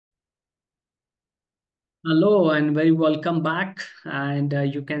Hello and very welcome back. And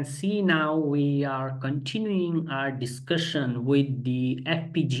you can see now we are continuing our discussion with the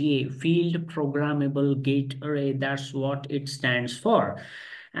FPGA, Field Programmable Gate Array. That's what it stands for.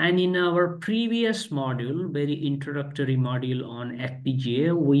 And in our previous module, very introductory module on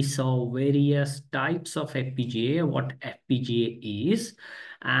FPGA, we saw various types of FPGA, what FPGA is,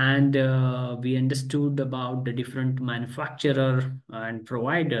 and we understood about the different manufacturer and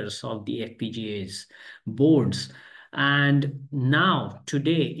providers of the FPGAs boards. And now,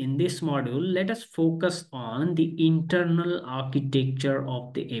 today in this module, let us focus on the internal architecture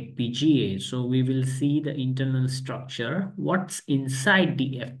of the FPGA. So we will see the internal structure, what's inside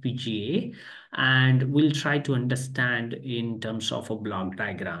the FPGA, and we'll try to understand in terms of a block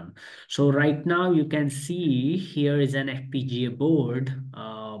diagram. So right now you can see here is an FPGA board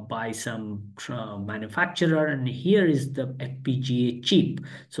by some manufacturer, and here is the FPGA chip.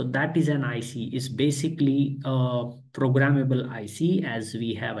 So that is an IC, is basically a programmable IC as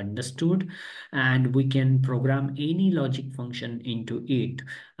we have understood, and we can program any logic function into it.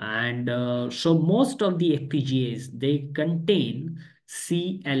 And so most of the FPGAs, they contain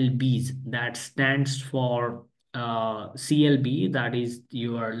CLBs, that stands for CLB, that is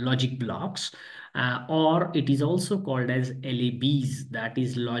your logic blocks, or it is also called as LABs, that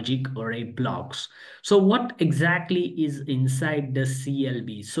is logic array blocks. So what exactly is inside the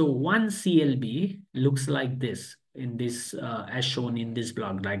CLB? So one CLB looks like this in this as shown in this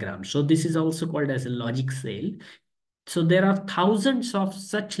block diagram. So this is also called as a logic cell. So there are thousands of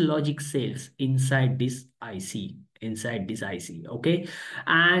such logic cells inside this IC, okay?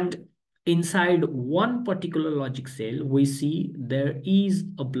 And inside one particular logic cell, we see there is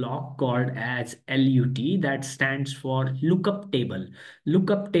a block called as LUT, that stands for lookup table.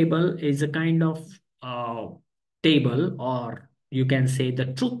 Lookup table is a kind of table, or you can say the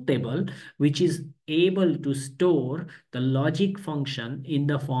truth table, which is able to store the logic function in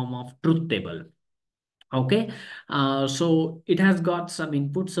the form of truth table. Okay, so it has got some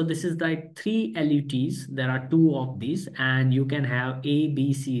input. So this is like three LUTs. There are two of these, and you can have A,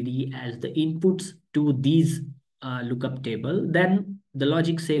 B, C, D as the inputs to these lookup table. Then the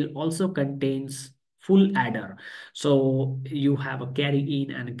logic cell also contains full adder. So you have a carry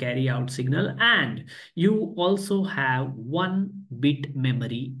in and a carry out signal, and you also have 1 bit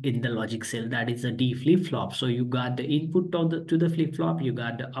memory in the logic cell, that is a D flip-flop. So you got the input to the flip-flop, you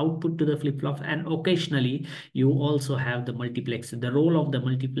got the output to the flip-flop, and occasionally you also have the multiplexer. The role of the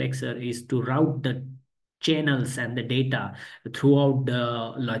multiplexer is to route the channels and the data throughout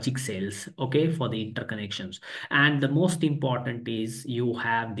the logic cells, okay, for the interconnections. And the most important is you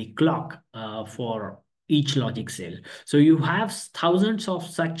have the clock for each logic cell. So you have thousands of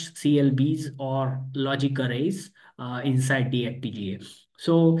such CLBs or logic arrays inside the FPGA.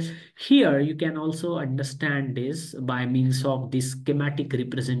 So here you can also understand this by means of this schematic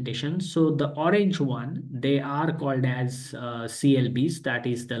representation. So the orange one, they are called as CLBs, that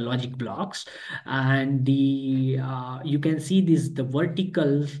is the logic blocks. And the you can see this, the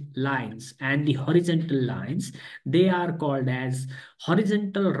vertical lines and the horizontal lines, they are called as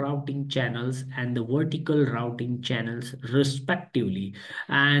horizontal routing channels and the vertical routing channels respectively.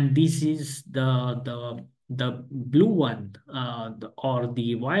 And this is the blue one or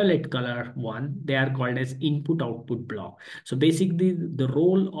the violet color one, they are called as input output block. So basically the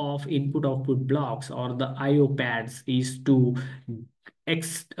role of input output blocks or the IO pads is to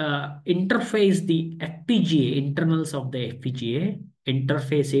interface the FPGA, internals of the FPGA,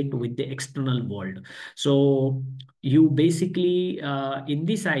 interface it with the external world. So you basically in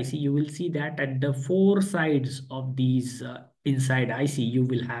this IC you will see that at the four sides of these inside IC you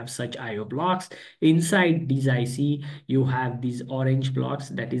will have such IO blocks. Inside these IC you have these orange blocks,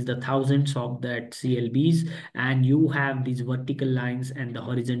 that is the thousands of that CLBs, and you have these vertical lines and the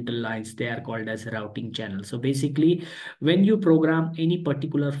horizontal lines, they are called as routing channels. So basically when you program any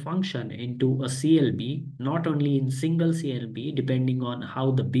particular function into a CLB, not only in single CLB, depending on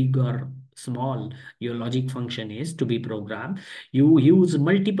how the big or small your logic function is to be programmed, you use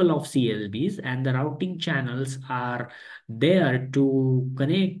multiple of CLBs, and the routing channels are there to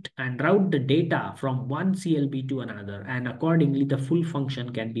connect and route the data from one CLB to another, and accordingly the full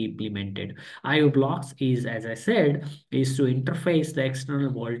function can be implemented. IO blocks is, as I said, is to interface the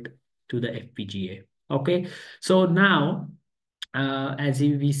external world to the FPGA. Okay, so now as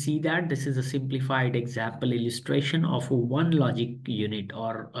we see that this is a simplified example illustration of one logic unit,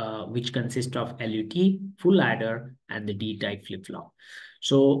 or which consists of LUT, full adder, and the D-type flip-flop.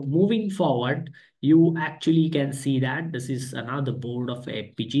 So moving forward, you actually can see that this is another board of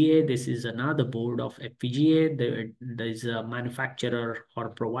FPGA. This is another board of FPGA. There is a manufacturer or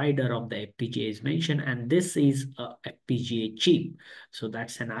provider of the FPGA is mentioned, and this is a FPGA chip. So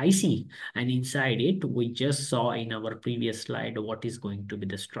that's an IC, and inside it, we just saw in our previous slide what is going to be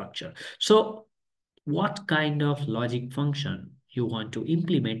the structure. So what kind of logic function you want to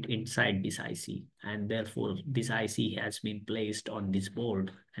implement inside this IC, and therefore this IC has been placed on this board,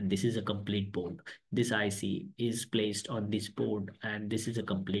 and this is a complete board. This IC is placed on this board, and this is a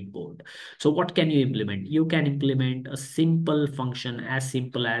complete board. So what can you implement? You can implement a simple function as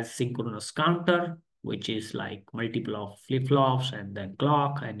simple as synchronous counter, which is like multiple of flip-flops and then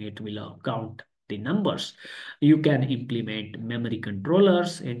clock, and it will count the numbers. You can implement memory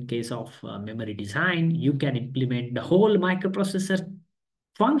controllers in case of memory design. You can implement the whole microprocessor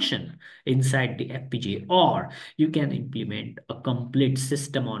function inside the FPGA, or you can implement a complete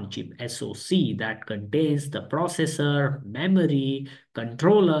system on chip SoC that contains the processor, memory,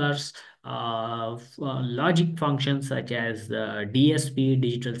 controllers, logic functions such as the DSP,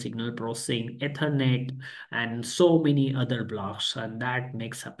 digital signal processing, Ethernet, and so many other blocks, and that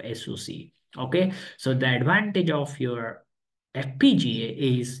makes up SoC. Okay, so the advantage of your FPGA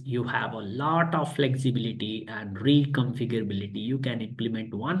is you have a lot of flexibility and reconfigurability. You can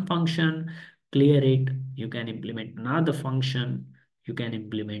implement one function, clear it, you can implement another function, you can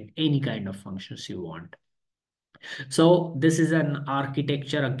implement any kind of functions you want. So this is an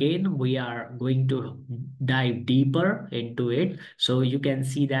architecture again. We are going to dive deeper into it. So you can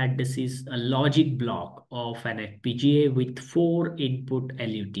see that this is a logic block of an FPGA with 4 input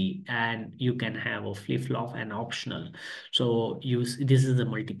LUT, and you can have a flip-flop and optional. So use this is a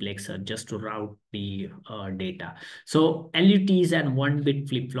multiplexer just to route the data. So LUTs and 1-bit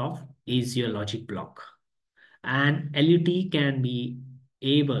flip-flop is your logic block, and LUT can be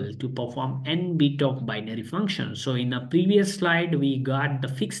able to perform n bit of binary functions. So in a previous slide, we got the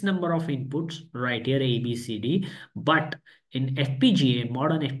fixed number of inputs right here, A, B, C, D. But in FPGA,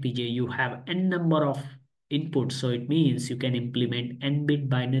 modern FPGA, you have n number of inputs. So it means you can implement n bit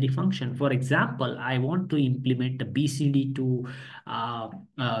binary function. For example, I want to implement a uh,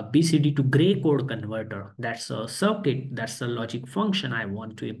 BCD to gray code converter. That's a circuit. That's a logic function I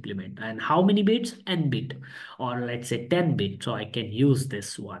want to implement. And how many bits? N bit, or let's say 10-bit, so I can use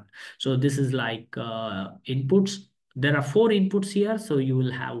this one. So this is like inputs. There are 4 inputs here, so you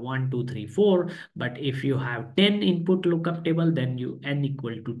will have 1 2 3 4. But if you have 10 input lookup table, then you n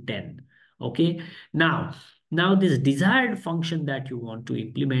equal to 10. Okay, now this desired function that you want to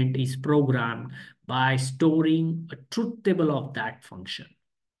implement is programmed by storing a truth table of that function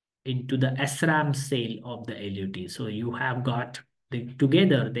into the SRAM cell of the LUT. So you have got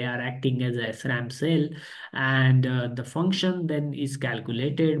together, they are acting as a SRAM cell, and the function then is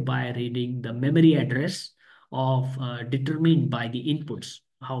calculated by reading the memory address of determined by the inputs,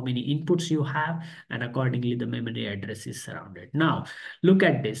 how many inputs you have, and accordingly the memory address is surrounded. Now look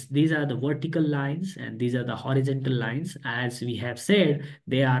at this. These are the vertical lines and these are the horizontal lines. As we have said,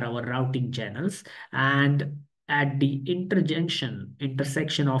 they are our routing channels, and at the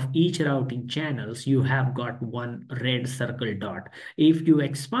intersection of each routing channels, you have got one red circle dot. If you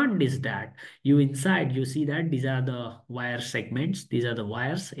expand this dot, you see that these are the wire segments, these are the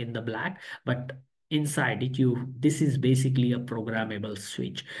wires in the black, but inside it, this is basically a programmable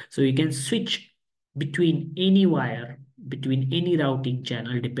switch. So you can switch between any wire, between any routing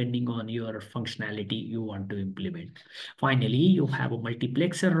channel, depending on your functionality you want to implement. Finally, you have a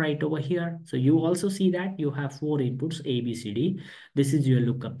multiplexer right over here. So you also see that you have 4 inputs, A, B, C, D. This is your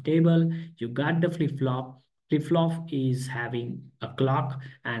lookup table. You got the flip-flop. Flip-flop is having a clock,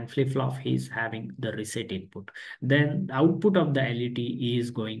 and flip-flop is having the reset input. Then the output of the LUT is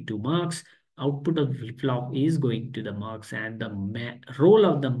going to mux. Output of flip-flop is going to the mux, and the role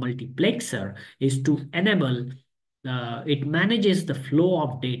of the multiplexer is to enable it manages the flow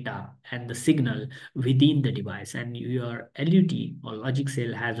of data and the signal within the device, and your LUT or logic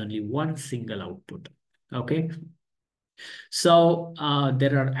cell has only one single output. Okay, so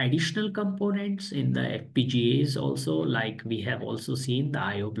there are additional components in the FPGAs also, like we have also seen the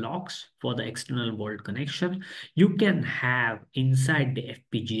IO blocks for the external world connection. You can have inside the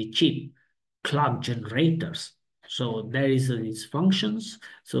FPGA chip clock generators. So there is these functions.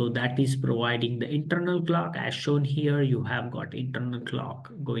 So that is providing the internal clock. As shown here, you have got internal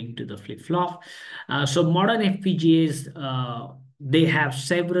clock going to the flip-flop. So modern FPGAs, they have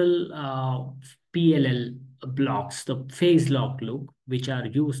several PLL blocks, the phase lock loop, which are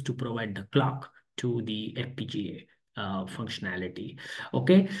used to provide the clock to the FPGA. functionality.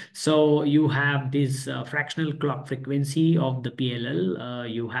 Okay, so you have this fractional clock frequency of the PLL.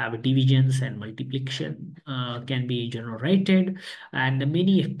 You have divisions and multiplication can be generated, and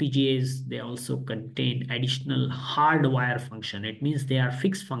many FPGAs, they also contain additional hardwire function. It means they are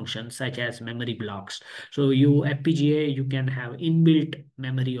fixed functions such as memory blocks. So you FPGA, you can have inbuilt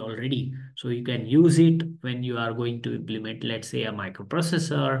memory already, so you can use it when you are going to implement, let's say, a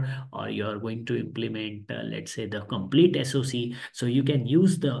microprocessor, or you are going to implement, let's say, the complete SoC. So you can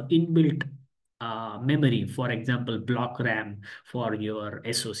use the inbuilt memory, for example, block RAM, for your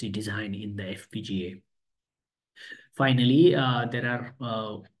SoC design in the FPGA. Finally, there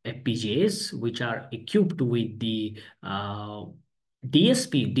are FPGAs which are equipped with the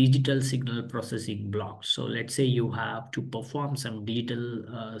DSP, digital signal processing blocks. So let's say you have to perform some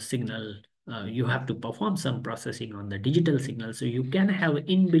digital signal, you have to perform some processing on the digital signal. So you can have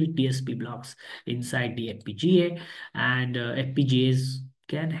inbuilt DSP blocks inside the FPGA, and FPGAs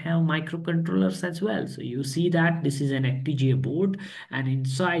can have microcontrollers as well. So you see that this is an FPGA board, and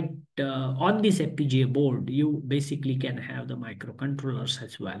inside on this FPGA board, you basically can have the microcontrollers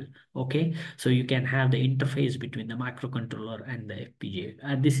as well. Okay, so you can have the interface between the microcontroller and the FPGA.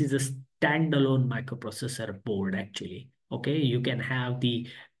 And this is a standalone microprocessor board actually. Okay, you can have the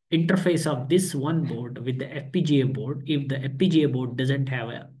interface of this one board with the FPGA board if the FPGA board doesn't have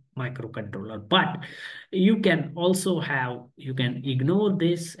a microcontroller. But you can also have, you can ignore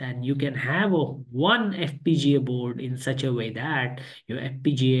this, and you can have a one FPGA board in such a way that your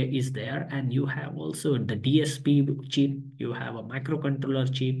FPGA is there, and you have also the DSP chip, you have a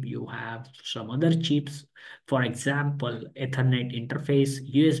microcontroller chip, you have some other chips, for example, Ethernet interface,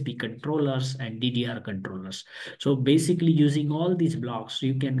 USB controllers, and DDR controllers. So basically, using all these blocks,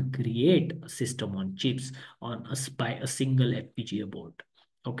 you can create a system on chips on by a single FPGA board.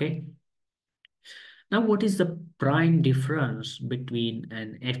 Okay. Now, what is the prime difference between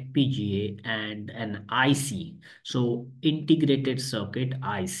an FPGA and an IC? So, integrated circuit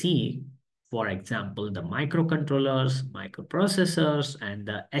IC, for example, the microcontrollers, microprocessors, and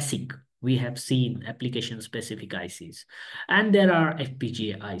the ASIC. We have seen application-specific ICs, and there are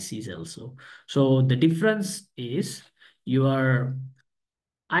FPGA ICs also. So, the difference is your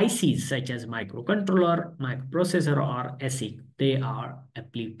ICs such as microcontroller, microprocessor, or ASIC, they are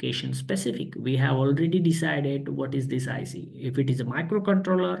application specific. We have already decided what is this IC. If it is a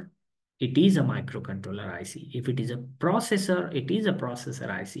microcontroller, it is a microcontroller IC. If it is a processor, it is a processor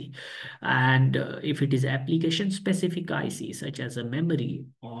IC. And if it is application specific IC, such as a memory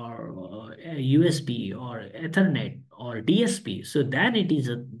or a USB or Ethernet or DSP, so then it is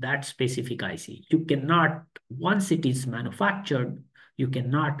that specific IC. You cannot, once it is manufactured, you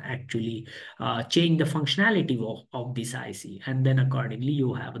cannot actually change the functionality of this IC, and then accordingly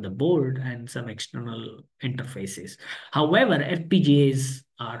you have the board and some external interfaces. However, FPGAs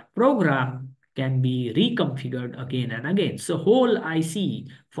are program can be reconfigured again and again. So whole IC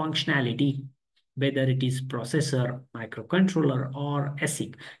functionality, whether it is processor, microcontroller, or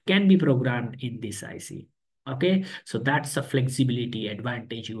ASIC, can be programmed in this IC. Okay, so that's a flexibility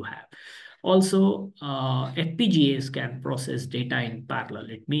advantage you have. Also, FPGAs can process data in parallel.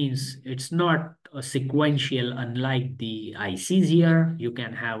 It means it's not a sequential, unlike the ICs here. You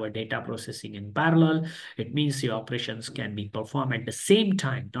can have a data processing in parallel. It means your operations can be performed at the same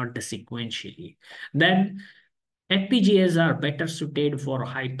time, not the sequentially. Then FPGAs are better suited for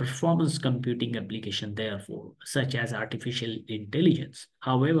high performance computing application, therefore, such as artificial intelligence.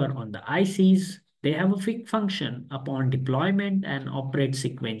 However, on the ICs, they have a fixed function upon deployment and operate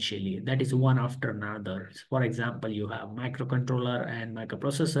sequentially. That is one after another. For example, you have microcontroller and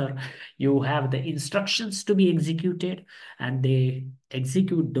microprocessor. You have the instructions to be executed, and they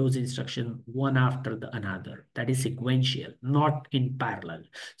execute those instructions one after the another. That is sequential, not in parallel.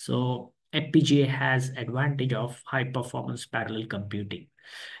 So FPGA has advantage of high performance parallel computing.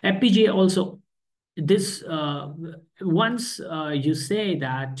 FPGA also, this once you say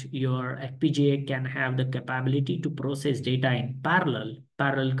that your FPGA can have the capability to process data in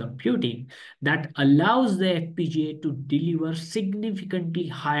parallel computing, that allows the FPGA to deliver significantly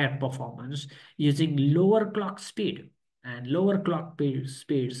higher performance using lower clock speed. And lower clock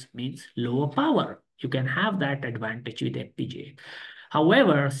speeds means lower power. You can have that advantage with FPGA.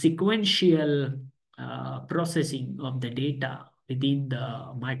 However, sequential processing of the data within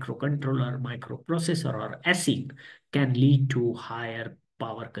the microcontroller, microprocessor, or ASIC can lead to higher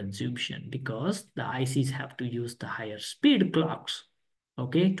power consumption because the ICs have to use the higher speed clocks.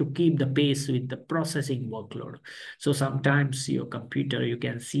 okay, to keep the pace with the processing workload. So sometimes your computer, you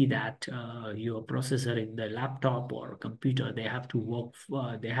can see that your processor in the laptop or computer, they have to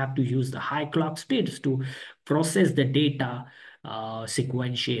they have to use the high clock speeds to process the data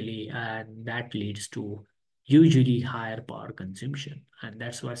sequentially, and that leads to usually higher power consumption. And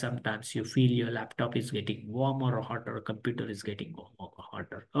that's why sometimes you feel your laptop is getting warmer or hotter, computer is getting warmer or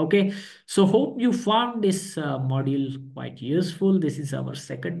hotter. Okay, so hope you found this module quite useful. This is our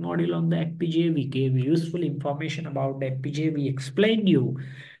second module on the FPGA. We gave useful information about the FPGA. We explained you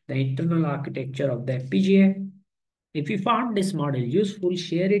the internal architecture of the FPGA. If you found this model useful,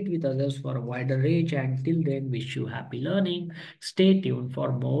 share it with others for a wider range. And till then, wish you happy learning. Stay tuned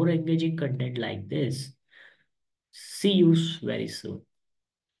for more engaging content like this. See you very soon.